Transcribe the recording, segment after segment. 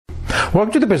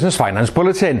Welcome to the Business Finance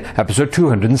Bulletin, episode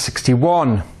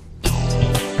 261.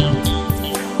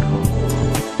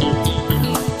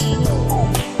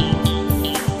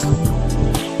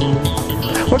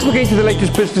 Welcome again to the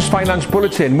latest Business Finance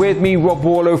Bulletin. With me, Rob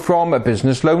Warlow from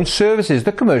Business Loan Services,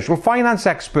 the commercial finance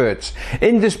experts.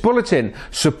 In this bulletin,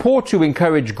 support to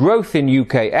encourage growth in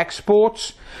UK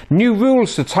exports, new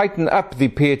rules to tighten up the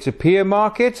peer-to-peer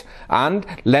market, and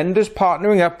lenders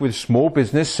partnering up with small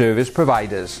business service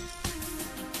providers.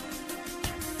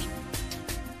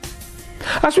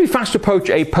 As we fast approach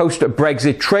a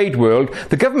post-Brexit trade world,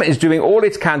 the government is doing all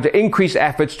it can to increase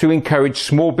efforts to encourage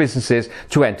small businesses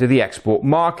to enter the export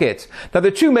market. Now,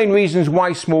 there are two main reasons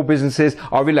why small businesses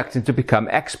are reluctant to become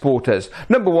exporters.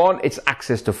 Number one, it's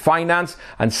access to finance,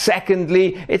 and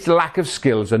secondly, it's lack of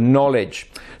skills and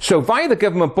knowledge. So via the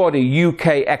government body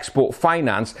UK Export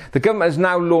Finance, the government has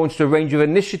now launched a range of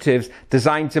initiatives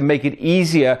designed to make it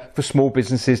easier for small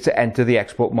businesses to enter the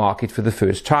export market for the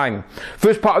first time.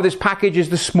 First part of this package is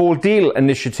the Small Deal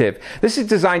Initiative. This is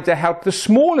designed to help the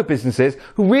smaller businesses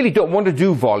who really don't want to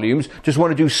do volumes, just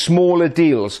want to do smaller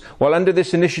deals. Well, under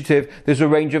this initiative, there's a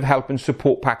range of help and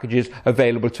support packages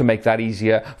available to make that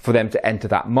easier for them to enter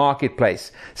that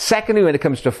marketplace. Secondly, when it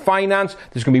comes to finance,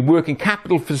 there's going to be working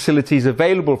capital facilities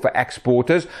available for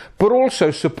exporters, but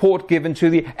also support given to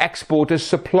the exporters'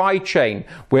 supply chain,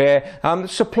 where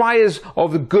suppliers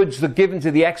of the goods that are given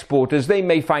to the exporters, they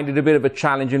may find it a bit of a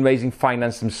challenge in raising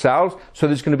finance themselves. So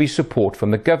there's going to be support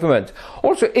from the government.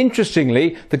 Also,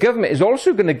 interestingly, the government is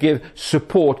also going to give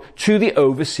support to the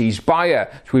overseas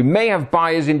buyer. So we may have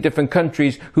buyers in different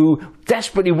countries who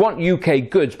desperately want UK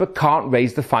goods but can't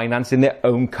raise the finance in their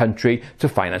own country to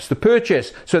finance the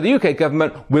purchase. So the UK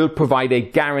government will provide a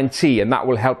guarantee, and that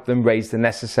will help them raise the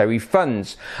necessary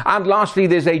funds. And lastly,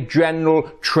 there's a general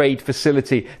trade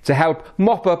facility to help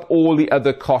mop up all the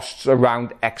other costs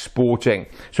around exporting.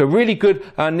 So a really good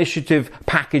initiative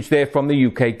package there from the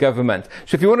UK government.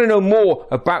 So if you want to know more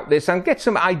about this and get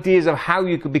some ideas of how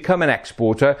you could become an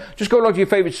exporter, just go along to your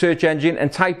favourite search engine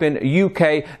and type in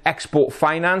UK Export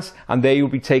Finance, and there you'll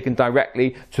be taken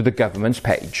directly to the government's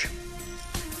page.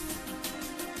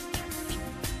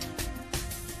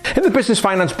 In the Business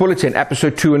Finance Bulletin,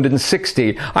 episode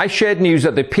 260, I shared news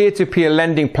that the peer-to-peer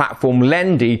lending platform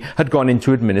Lendy had gone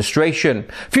into administration.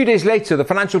 A few days later, the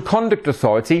Financial Conduct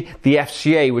Authority, the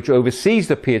FCA, which oversees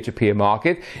the peer-to-peer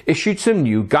market, issued some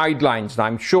new guidelines. Now,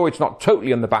 I'm sure it's not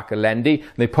totally on the back of Lendy.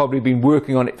 They've probably been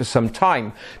working on it for some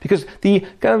time, because the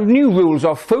new rules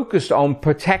are focused on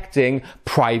protecting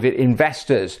private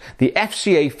investors. The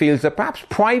FCA feels that perhaps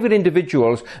private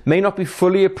individuals may not be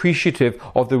fully appreciative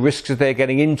of the risks that they're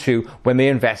getting into when they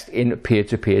invest in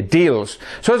peer-to-peer deals.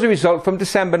 So as a result, from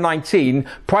December 19,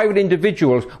 private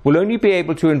individuals will only be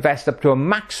able to invest up to a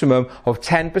maximum of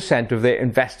 10% of their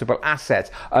investable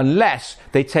assets unless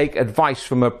they take advice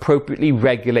from an appropriately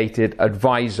regulated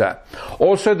advisor.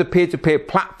 Also, the peer-to-peer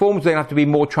platforms, they have to be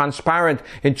more transparent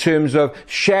in terms of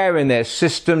sharing their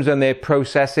systems and their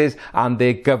processes and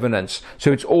their governance.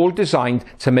 So it's all designed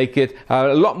to make it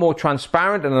a lot more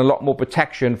transparent and a lot more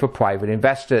protection for private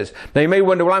investors. Now, you may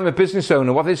wonder, well, I'm a business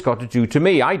owner, what has this got to do to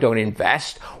me? I don't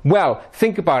invest. Well,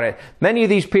 think about it. Many of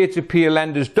these peer-to-peer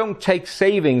lenders don't take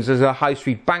savings as a high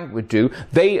street bank would do.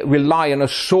 They rely on a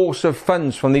source of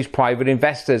funds from these private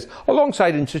investors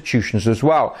alongside institutions as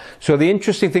well. So the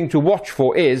interesting thing to watch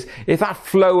for is if that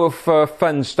flow of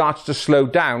funds starts to slow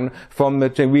down from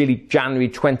really January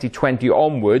 2020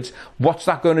 onwards, what's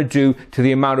that going to do to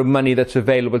the amount of money that's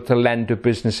available to lend to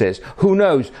businesses? Who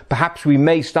knows? Perhaps we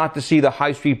may start to see the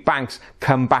high street banks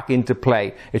come back into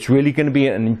play. It's really going to be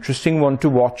an interesting one to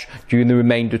watch during the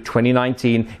remainder of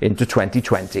 2019 into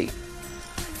 2020.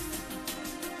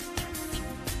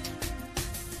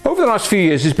 Over the last few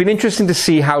years, it's been interesting to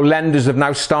see how lenders have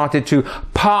now started to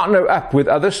partner up with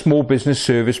other small business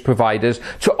service providers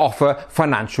to offer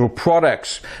financial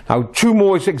products. Now, two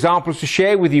more examples to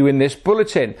share with you in this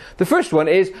bulletin. The first one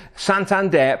is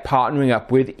Santander partnering up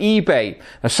with eBay.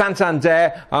 Now,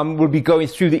 Santander will be going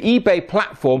through the eBay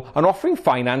platform and offering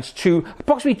finance to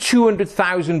approximately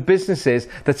 200,000 businesses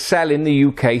that sell in the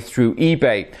UK through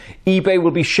eBay. eBay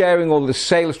will be sharing all the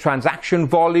sales transaction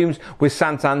volumes with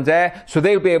Santander, so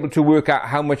they'll be able to work out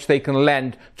how much they can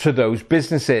lend to those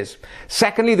businesses. Second,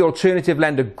 Secondly, the alternative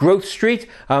lender Growth Street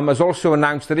has also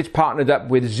announced that it's partnered up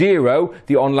with Xero,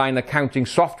 the online accounting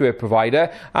software provider,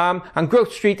 and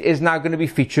Growth Street is now going to be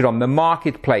featured on the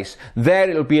marketplace. There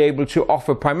it'll be able to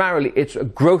offer primarily its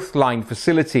growth line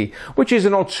facility, which is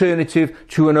an alternative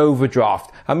to an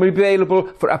overdraft, and will be available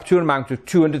for up to an amount of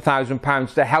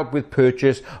 £200,000 to help with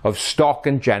purchase of stock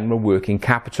and general working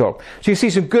capital. So you see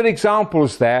some good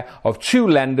examples there of two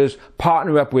lenders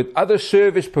partnering up with other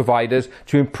service providers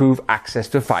to improve access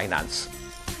to finance.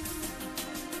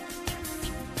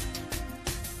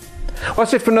 Well,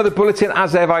 that's it for another bulletin.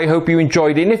 As ever, I hope you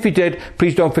enjoyed it, and if you did,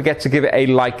 please don't forget to give it a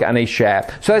like and a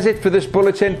share. So that's it for this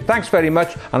bulletin. Thanks very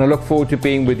much, and I look forward to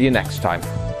being with you next time.